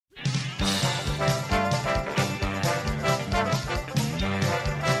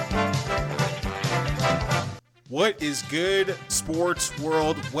What is good, sports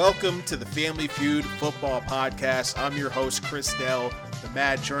world? Welcome to the Family Feud Football Podcast. I'm your host, Chris Dell, the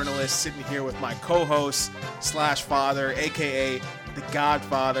mad journalist, sitting here with my co-host / father, a.k.a. the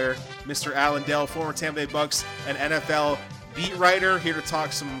Godfather, Mr. Alan Dell, former Tampa Bay Bucks and NFL beat writer, here to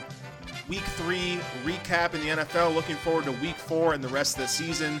talk some Week 3 recap in the NFL. Looking forward to Week 4 and the rest of the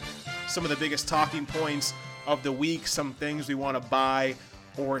season. Some of the biggest talking points of the week, some things we want to buy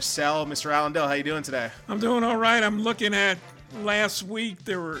or sell. Mr. Alan Dell, how you doing today? I'm doing all right. I'm looking at last week.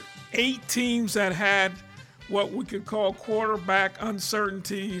 There were 8 teams that had what we could call quarterback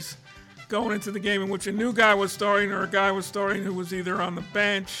uncertainties going into the game, in which a new guy was starting or a guy was starting who was either on the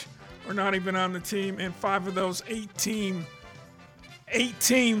bench or not even on the team. And 5 of those 8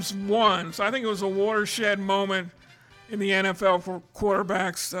 teams won. So I think it was a watershed moment in the NFL for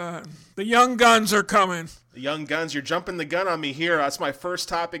quarterbacks. The young guns are coming. The young guns, you're jumping the gun on me here. That's my first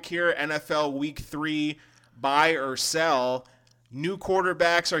topic here. NFL Week 3, buy or sell. New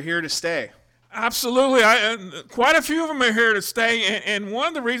quarterbacks are here to stay. Absolutely. Quite a few of them are here to stay, and one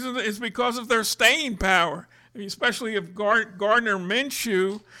of the reasons is because of their staying power, especially if Gardner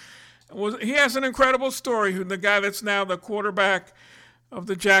Minshew. He has an incredible story, the guy that's now the quarterback of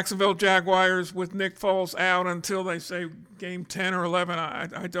the Jacksonville Jaguars with Nick Foles out until they say game 10 or 11.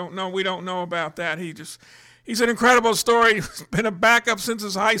 I don't know. We don't know about that. He's an incredible story. He's been a backup since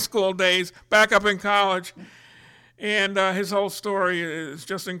his high school days, backup in college. And his whole story is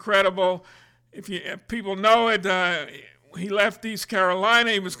just incredible. If people know it, he left East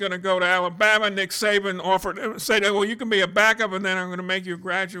Carolina. He was going to go to Alabama. Nick Saban said, well, you can be a backup, and then I'm going to make you a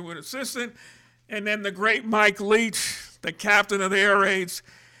graduate assistant. And then the great Mike Leach, the captain of the Air Raids,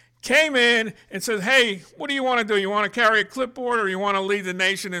 came in and said, hey, what do you want to do? You want to carry a clipboard or you want to lead the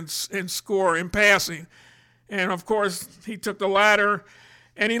nation in score, in passing? And, of course, he took the latter,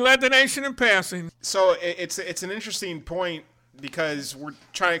 and he led the nation in passing. So it's an interesting point because we're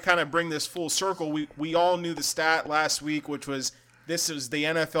trying to kind of bring this full circle. We all knew the stat last week, which was this is the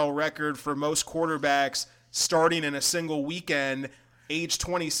NFL record for most quarterbacks starting in a single weekend, age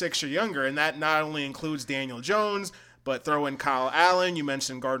 26 or younger, and that not only includes Daniel Jones, but throw in Kyle Allen. You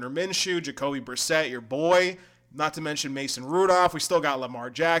mentioned Gardner Minshew, Jacoby Brissett, your boy, not to mention Mason Rudolph. We still got Lamar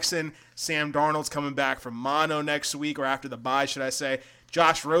Jackson. Sam Darnold's coming back from mono next week, or after the bye, should I say.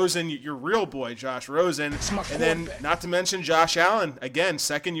 Josh Rosen, your real boy, Josh Rosen. And then not to mention Josh Allen. Again,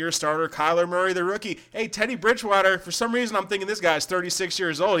 second-year starter, Kyler Murray, the rookie. Hey, Teddy Bridgewater, for some reason I'm thinking this guy's 36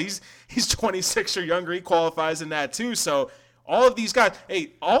 years old. He's 26 or younger. He qualifies in that too. So all of these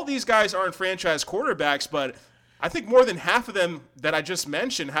guys aren't franchise quarterbacks, but I think more than half of them that I just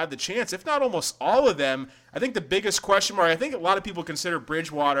mentioned had the chance, if not almost all of them. I think the biggest question mark, I think a lot of people consider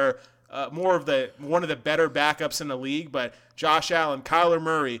Bridgewater one of the better backups in the league, but Josh Allen, Kyler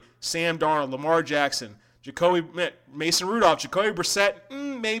Murray, Sam Darnold, Lamar Jackson, Mason Rudolph, Jacoby Brissett,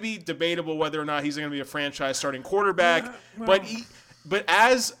 maybe debatable whether or not he's going to be a franchise starting quarterback. Yeah, well, but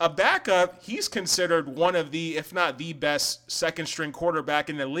as a backup, he's considered one of the, if not the best second-string quarterback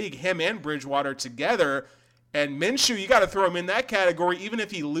in the league, him and Bridgewater together. And Minshew, you got to throw him in that category. Even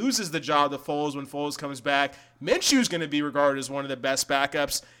if he loses the job to Foles when Foles comes back, Minshew's going to be regarded as one of the best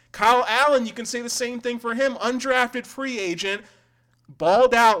backups. Kyle Allen, you can say the same thing for him. Undrafted free agent,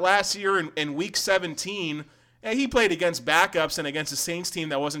 balled out last year in Week 17. And he played against backups and against a Saints team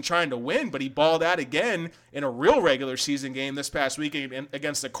that wasn't trying to win, but he balled out again in a real regular season game this past week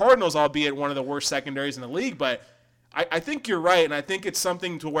against the Cardinals, albeit one of the worst secondaries in the league. But I think you're right, and I think it's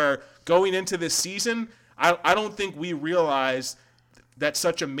something to where going into this season, I don't think we realized that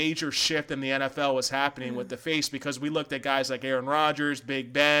such a major shift in the NFL was happening with the face, because we looked at guys like Aaron Rodgers,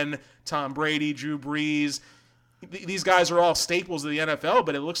 Big Ben, Tom Brady, Drew Brees. These guys are all staples of the NFL,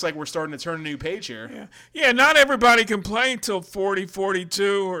 but it looks like we're starting to turn a new page here. Yeah, not everybody can play until 40,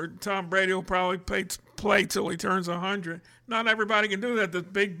 42, or Tom Brady will probably play till he turns 100. Not everybody can do that. The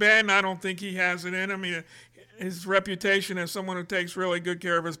Big Ben, I don't think he has it in him. His reputation as someone who takes really good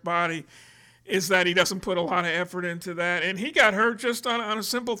care of his body is that he doesn't put a lot of effort into that. And he got hurt just on a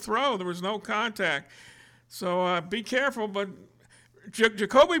simple throw. There was no contact. So be careful. But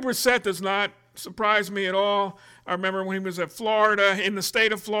Jacoby Brissett does not surprise me at all. I remember when he was at Florida, in the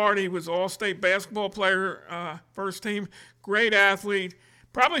state of Florida, he was all-state basketball player, first team, great athlete.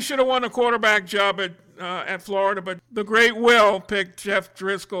 Probably should have won a quarterback job at Florida, but the great Will picked Jeff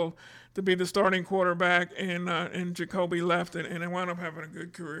Driscoll to be the starting quarterback, and Jacoby left, and wound up having a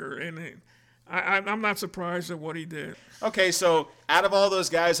good career. And I'm not surprised at what he did. Okay, so out of all those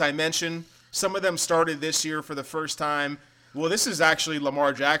guys I mentioned, some of them started this year for the first time. Well, this is actually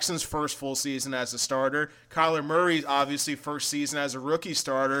Lamar Jackson's first full season as a starter. Kyler Murray's obviously first season as a rookie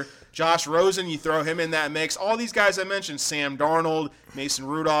starter. Josh Rosen, you throw him in that mix. All these guys I mentioned, Sam Darnold, Mason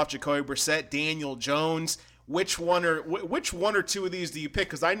Rudolph, Jacoby Brissett, Daniel Jones. Which one or two of these do you pick?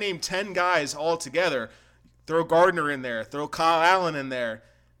 Because I named 10 guys all together. Throw Gardner in there. Throw Kyle Allen in there.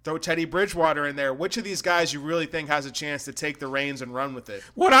 Throw Teddy Bridgewater in there. Which of these guys you really think has a chance to take the reins and run with it?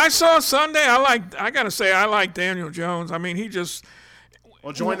 What I saw Sunday, I got to say, I like Daniel Jones. I mean, he just...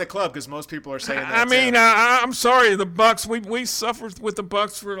 Well, join the club because most people are saying that. I mean, I'm sorry, the Bucs. We suffered with the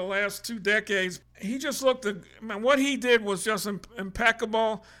Bucs for the last 2 decades. He just looked. What he did was just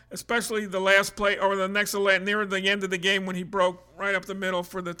impeccable, especially the last play or the next near the end of the game when he broke right up the middle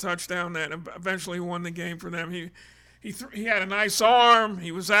for the touchdown that eventually won the game for them. He had a nice arm.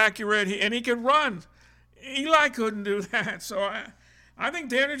 He was accurate. And he could run. Eli couldn't do that. So I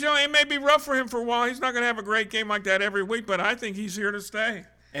think Daniel Jones, it may be rough for him for a while. He's not going to have a great game like that every week, but I think he's here to stay.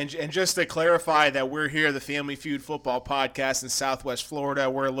 And just to clarify that we're here, the Family Feud Football Podcast in Southwest Florida.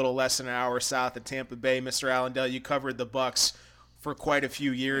 We're a little less than an hour south of Tampa Bay. Mr. Allendale, you covered the Bucs for quite a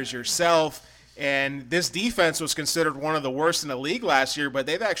few years yourself. And this defense was considered one of the worst in the league last year, but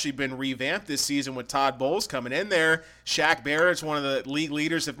they've actually been revamped this season with Todd Bowles coming in there. Shaq Barrett's one of the league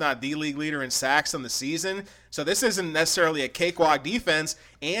leaders, if not the league leader in sacks on the season. So this isn't necessarily a cakewalk defense,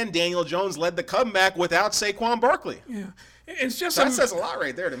 and Daniel Jones led the comeback without Saquon Barkley. Yeah. It's just that says a lot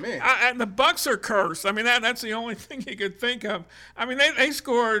right there to me. And the Bucs are cursed. I mean, that's the only thing you could think of. I mean, they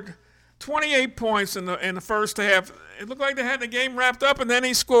scored 28 points in the first half. It looked like they had the game wrapped up, and then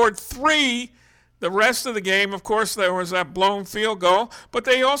he scored 3 the rest of the game. Of course, there was that blown field goal, but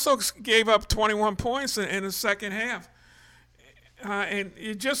they also gave up 21 points in the second half. And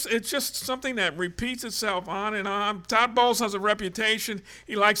it's just something that repeats itself on and on. Todd Bowles has a reputation.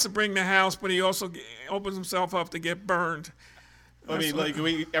 He likes to bring the house, but he also opens himself up to get burned. I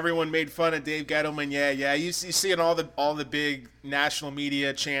mean, everyone made fun of Dave Gettleman. Yeah. You see in all the big national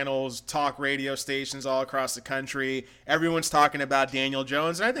media channels, talk radio stations all across the country. Everyone's talking about Daniel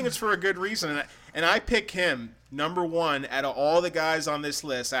Jones, and I think it's for a good reason. And I pick him number 1 out of all the guys on this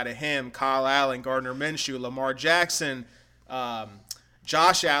list. Out of him, Kyle Allen, Gardner Minshew, Lamar Jackson,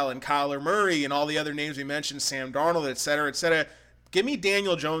 Josh Allen, Kyler Murray, and all the other names we mentioned, Sam Darnold, et cetera, et cetera. Give me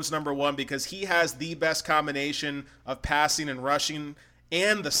Daniel Jones number 1 because he has the best combination of passing and rushing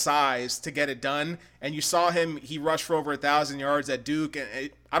and the size to get it done. And you saw him, he rushed for over 1,000 yards at Duke. And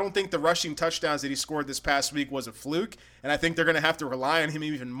I don't think the rushing touchdowns that he scored this past week was a fluke. And I think they're going to have to rely on him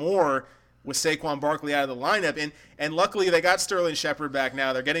even more with Saquon Barkley out of the lineup. And luckily they got Sterling Shepard back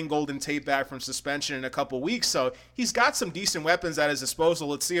now. They're getting Golden Tate back from suspension in a couple weeks. So he's got some decent weapons at his disposal.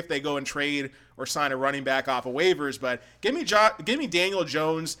 Let's see if they go and trade or sign a running back off of waivers. But give me Daniel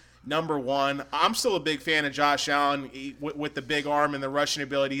Jones number 1. I'm still a big fan of Josh Allen with the big arm and the rushing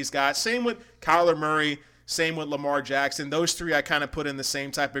ability he's got. Same with Kyler Murray. Same with Lamar Jackson. Those 3 I kind of put in the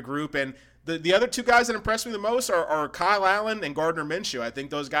same type of group. And the other 2 guys that impressed me the most are Kyle Allen and Gardner Minshew. I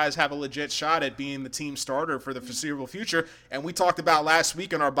think those guys have a legit shot at being the team starter for the foreseeable future. And we talked about last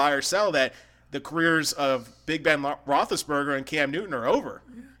week in our buy or sell that the careers of Big Ben Roethlisberger and Cam Newton are over.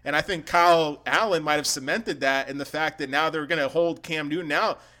 And I think Kyle Allen might have cemented that in the fact that now they're going to hold Cam Newton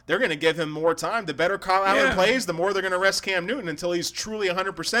out. They're going to give him more time. The better Kyle Allen plays, the more they're going to rest Cam Newton until he's truly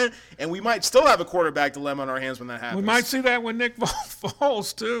 100%. And we might still have a quarterback dilemma on our hands when that happens. We might see that with Nick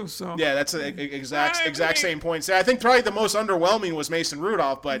Foles, too. So yeah, that's an exact same point. I think probably the most underwhelming was Mason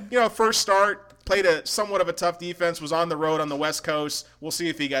Rudolph. But, first start, played a somewhat of a tough defense, was on the road on the West Coast. We'll see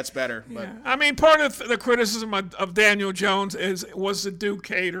if he gets better. But. Yeah. I mean, part of the criticism of Daniel Jones was the Duke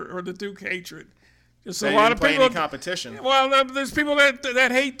hater or the Duke hatred. Just a lot of people. Any competition. Well, there's people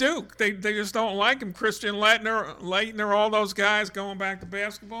that hate Duke. They just don't like him. Christian Laettner, all those guys going back to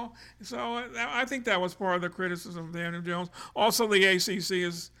basketball. So I think that was part of the criticism of Daniel Jones. Also, the ACC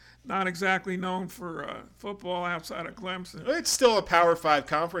is not exactly known for football outside of Clemson. It's still a Power 5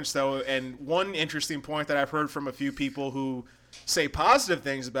 conference, though. And one interesting point that I've heard from a few people who say positive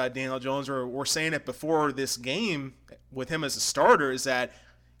things about Daniel Jones, or were saying it before this game with him as a starter, is that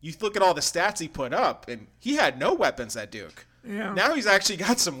you look at all the stats he put up, and he had no weapons at Duke. Yeah. Now he's actually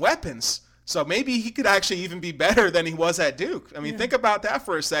got some weapons. So maybe he could actually even be better than he was at Duke. I mean, think about that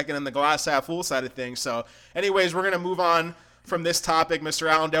for a second in the glass half full side of things. So anyways, we're going to move on from this topic, Mr.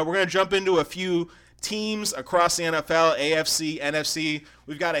 Allendale. We're going to jump into a few teams across the NFL, AFC, NFC.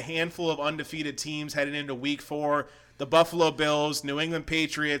 We've got a handful of undefeated teams heading into week 4. The Buffalo Bills, New England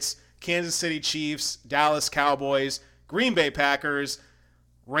Patriots, Kansas City Chiefs, Dallas Cowboys, Green Bay Packers,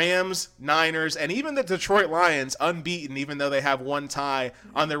 Rams, Niners, and even the Detroit Lions unbeaten, even though they have one tie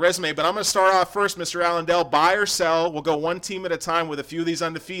on their resume. But I'm going to start off first, Mr. Allendale. Buy or sell? We'll go one team at a time with a few of these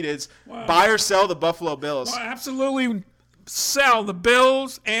undefeateds. Wow. Buy or sell the Buffalo Bills? Well, absolutely sell the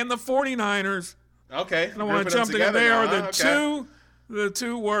Bills and the 49ers. Okay. I don't want to jump in. They are the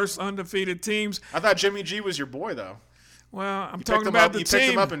two worst undefeated teams. I thought Jimmy G was your boy, though. Well, I'm talking about the team. You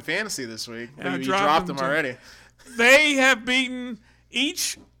picked him up in fantasy this week. Yeah, you dropped him already. They have beaten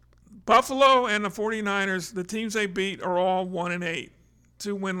each Buffalo and the 49ers. The teams they beat are all 1-8,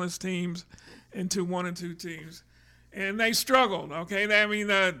 2 winless teams and 2 1-2 teams, and they struggled. Okay, I mean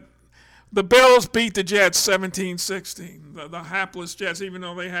the Bills beat the Jets 17-16. The hapless Jets, even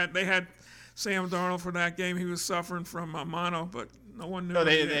though they had Sam Darnold for that game, he was suffering from mono, but no one knew. No,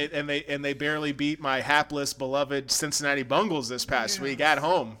 they barely beat my hapless beloved Cincinnati Bengals this past week at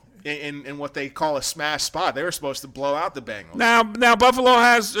home. In what they call a smash spot. They were supposed to blow out the Bengals. Now Buffalo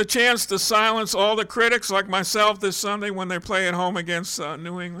has a chance to silence all the critics like myself this Sunday when they play at home against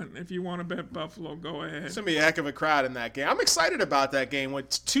New England. If you want to bet Buffalo, go ahead. It's going to be a heck of a crowd in that game. I'm excited about that game.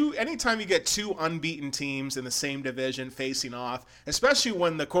 Anytime you get 2 unbeaten teams in the same division facing off, especially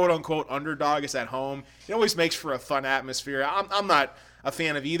when the quote-unquote underdog is at home, it always makes for a fun atmosphere. I'm not a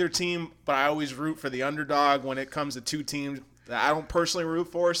fan of either team, but I always root for the underdog when it comes to 2 teams that I don't personally root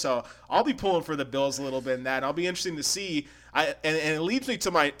for, so I'll be pulling for the Bills a little bit in that. I'll be interesting to see. And it leads me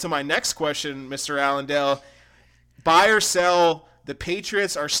to my next question, Mr. Allendale. Buy or sell? The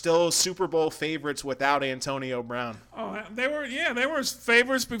Patriots are still Super Bowl favorites without Antonio Brown. Oh, they were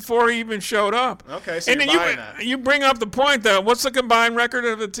favorites before he even showed up. Okay, so you're buying that. You bring up the point, though. What's the combined record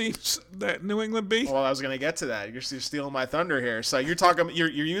of the teams that New England beat? Well, I was going to get to that. You're stealing my thunder here. So you're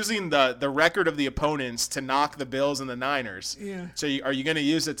using the record of the opponents to knock the Bills and the Niners. Yeah. So are you going to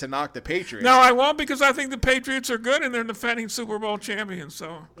use it to knock the Patriots? No, I won't, because I think the Patriots are good and they're defending Super Bowl champions.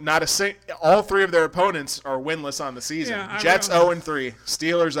 So all 3 of their opponents are winless on the season. Yeah, Jets 0-3,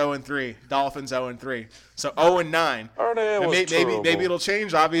 Steelers 0-3, Dolphins 0-3. So 0-9. Maybe it'll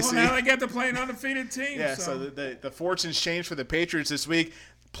change, obviously. Well, now they get to play an undefeated team. Yeah, so the fortunes changed for the Patriots this week.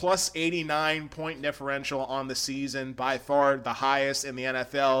 Plus 89 point differential on the season, by far the highest in the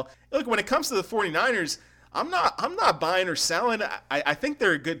NFL. Look, when it comes to the 49ers, I'm not buying or selling. I think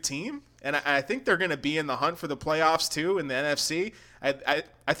they're a good team, and I think they're going to be in the hunt for the playoffs too in the NFC.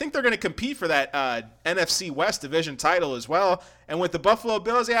 I think they're going to compete for that NFC West division title as well. And with the Buffalo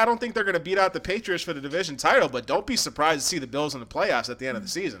Bills, I don't think they're going to beat out the Patriots for the division title, but don't be surprised to see the Bills in the playoffs at the end of the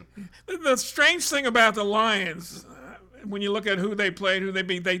season. The strange thing about the Lions, when you look at who they played, who they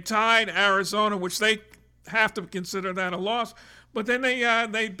beat, they tied Arizona, which they have to consider that a loss. But then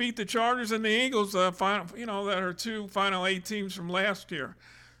they beat the Chargers and the Eagles, that are 2 Final 8 teams from last year.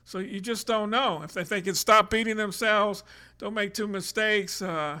 So you just don't know. If they can stop beating themselves, don't make 2 mistakes,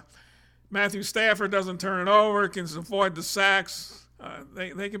 Matthew Stafford doesn't turn it over, can avoid the sacks,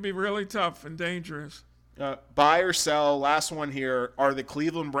 they can be really tough and dangerous. Buy or sell, last one here, are the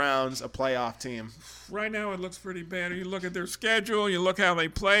Cleveland Browns a playoff team? Right now it looks pretty bad. You look at their schedule, you look how they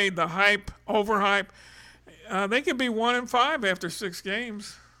played, the hype, overhype. They could be 1-5 after 6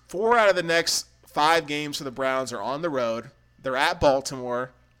 games. 4 out of the next 5 games for the Browns are on the road. They're at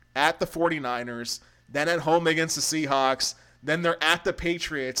Baltimore, at the 49ers, then at home against the Seahawks, then they're at the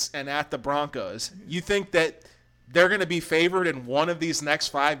Patriots and at the Broncos. You think that they're going to be favored in one of these next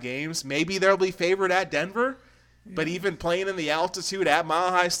 5 games? Maybe they'll be favored at Denver, but even playing in the altitude at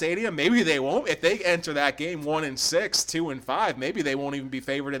Mile High Stadium, maybe they won't. If they enter that game 1-6, 2-5, maybe they won't even be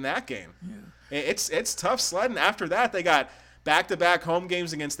favored in that game. Yeah. It's tough sledding. After that, they got back-to-back home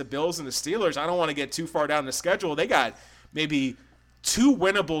games against the Bills and the Steelers. I don't want to get too far down the schedule. They got maybe 2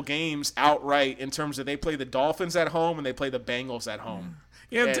 winnable games outright in terms of they play the Dolphins at home and they play the Bengals at home.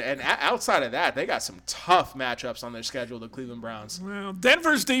 Yeah, and outside of that, they got some tough matchups on their schedule, the Cleveland Browns. Well,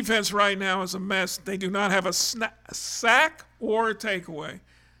 Denver's defense right now is a mess. They do not have a sack or a takeaway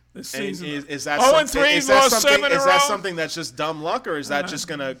this season. Is that 0-3, lost 7 in a row? Is that something that's just dumb luck, or is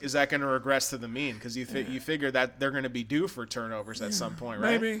that gonna regress to the mean? Because you figure that they're going to be due for turnovers at some point,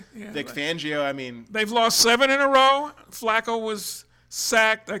 right? Maybe. Yeah, Vic Fangio, I mean, they've lost 7 in a row. Flacco was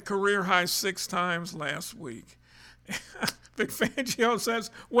sacked a career high 6 times last week. Vic Fangio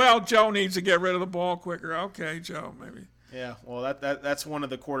says, well, Joe needs to get rid of the ball quicker. Okay, Joe, maybe. Yeah, well, that's one of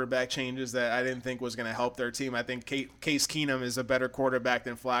the quarterback changes that I didn't think was going to help their team. I think Case Keenum is a better quarterback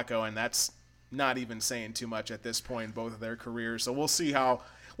than Flacco, and that's not even saying too much at this point in both of their careers. So we'll see how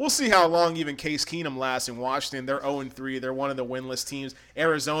we'll see how long even Case Keenum lasts in Washington. They're 0-3. They're one of the winless teams.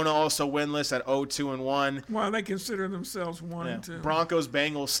 Arizona also winless at 0-2-1. Well, they consider themselves 1-2. Broncos,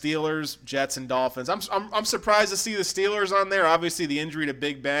 Bengals, Steelers, Jets, and Dolphins. I'm surprised to see the Steelers on there. Obviously, the injury to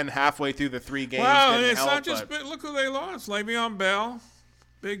Big Ben halfway through the 3 games didn't it's help, not just look who they lost. Le'Veon Bell,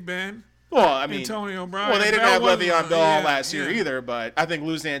 Big Ben. Well, I mean, Antonio Brown. Well, they didn't have Le'Veon Bell last year either, but I think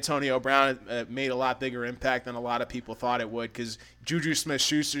losing Antonio Brown made a lot bigger impact than a lot of people thought it would, because Juju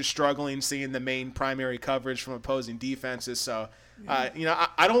Smith-Schuster's struggling, seeing the main primary coverage from opposing defenses. So, I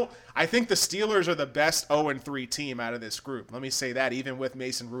think the Steelers are the best 0-3 team out of this group. Let me say that, even with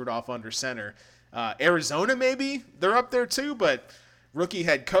Mason Rudolph under center. Arizona, maybe they're up there too, but rookie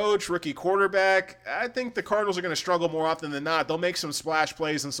head coach, rookie quarterback. I think the Cardinals are going to struggle more often than not. They'll make some splash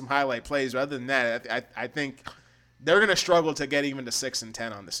plays and some highlight plays, but other than that, I think they're going to struggle to get even to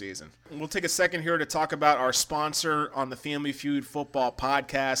 6-10 on the season. We'll take a second here to talk about our sponsor on the Family Feud Football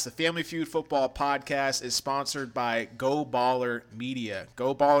Podcast. The Family Feud Football Podcast is sponsored by Go Baller Media.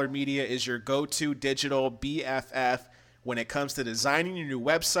 Go Baller Media is your go-to digital BFF when it comes to designing your new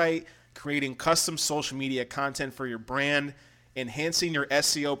website, creating custom social media content for your brand, enhancing your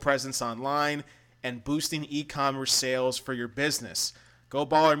SEO presence online, and boosting e-commerce sales for your business. Go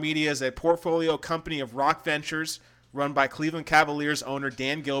Baller Media is a portfolio company of Rock Ventures run by Cleveland Cavaliers owner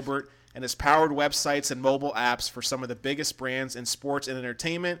Dan Gilbert, and has powered websites and mobile apps for some of the biggest brands in sports and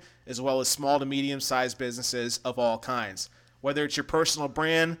entertainment, as well as small to medium-sized businesses of all kinds. Whether it's your personal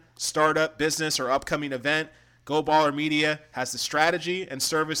brand, startup, business, or upcoming event, Go Baller Media has the strategy and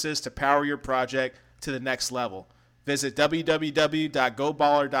services to power your project to the next level. Visit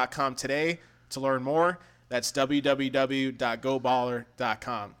www.goballer.com today to learn more. That's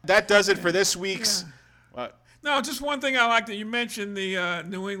www.goballer.com. That does it for this week's. No, just one thing I like that you mentioned, the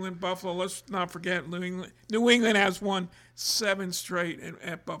New England Buffalo. Let's not forget New England has won 7 straight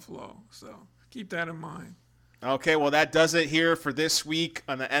at Buffalo. So keep that in mind. Okay, well, that does it here for this week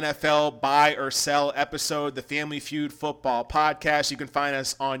on the NFL Buy or Sell episode, the Family Feud Football Podcast. You can find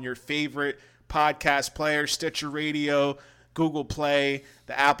us on your favorite podcast player, Stitcher Radio, Google Play,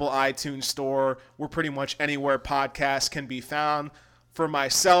 the Apple iTunes Store. We're pretty much anywhere podcasts can be found. For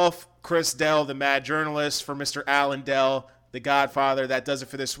myself, Chris Dell, the Mad Journalist, for Mr. Alan Dell, the Godfather, that does it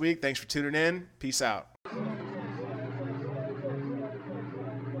for this week. Thanks for tuning in. Peace out.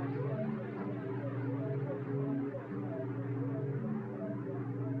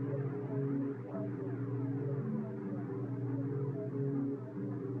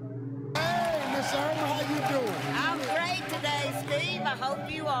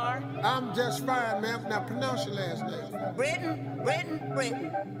 I'm just fine, ma'am. Now pronounce your last name. Britton.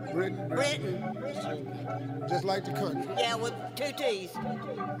 Britton. Just like the country. Yeah, with 2 T's.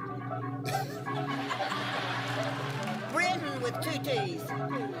 Britton with 2 T's.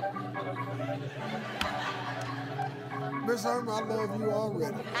 Miss Irma, I love you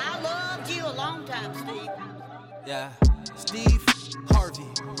already. I loved you a long time, Steve. Yeah, Steve Harvey,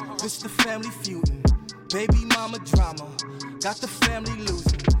 this the family feuding. Baby mama drama, got the family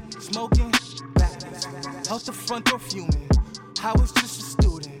losing. Smoking, backwards, out the front door fuming. I was just a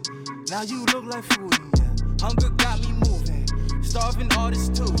student, now you look like food, yeah. Hunger got me moving, starving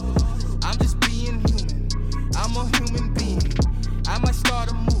artist too. I'm just being human, I'm a human being. I might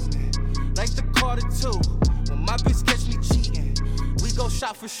start a movement, like the Carter 2. When my bitch catch me cheating, we go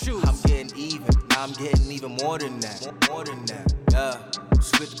shop for shoes. I'm getting even, now I'm getting even more than that. Yeah,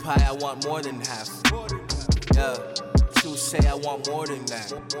 split the pie, I want more than half. Yeah. You say I want more than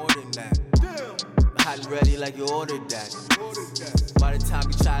that. Hot and ready like you ordered that. By the time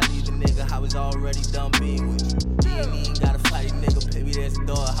you try to leave the nigga, I was already done being with you. You ain't gotta fight a nigga, baby, there's the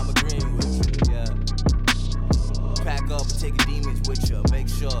door, I'm agreeing with you. Yeah. Pack up and take your demons with you. Make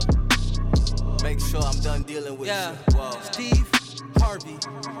sure I'm done dealing with you. Whoa. Steve Harvey,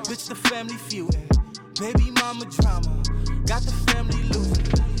 bitch, the family feuding. Baby mama drama, got the family losing.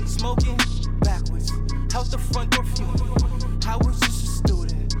 Smoking backwards, out the front door fuming. I was just a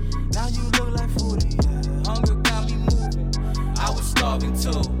student, now you look like food, yeah. Hunger got me moving, I was starving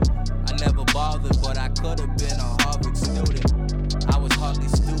too. I never bothered, but I could have been a Harvard student. I was hardly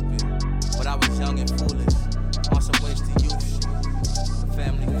stupid, but I was young and foolish. On some ways to youth shit,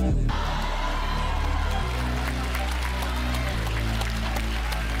 family feud.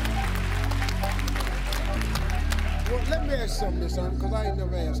 Well, let me ask you something, Miss Irma, because I ain't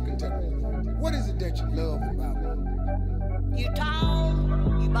never asked contemporary. What is it that you love about me? You talk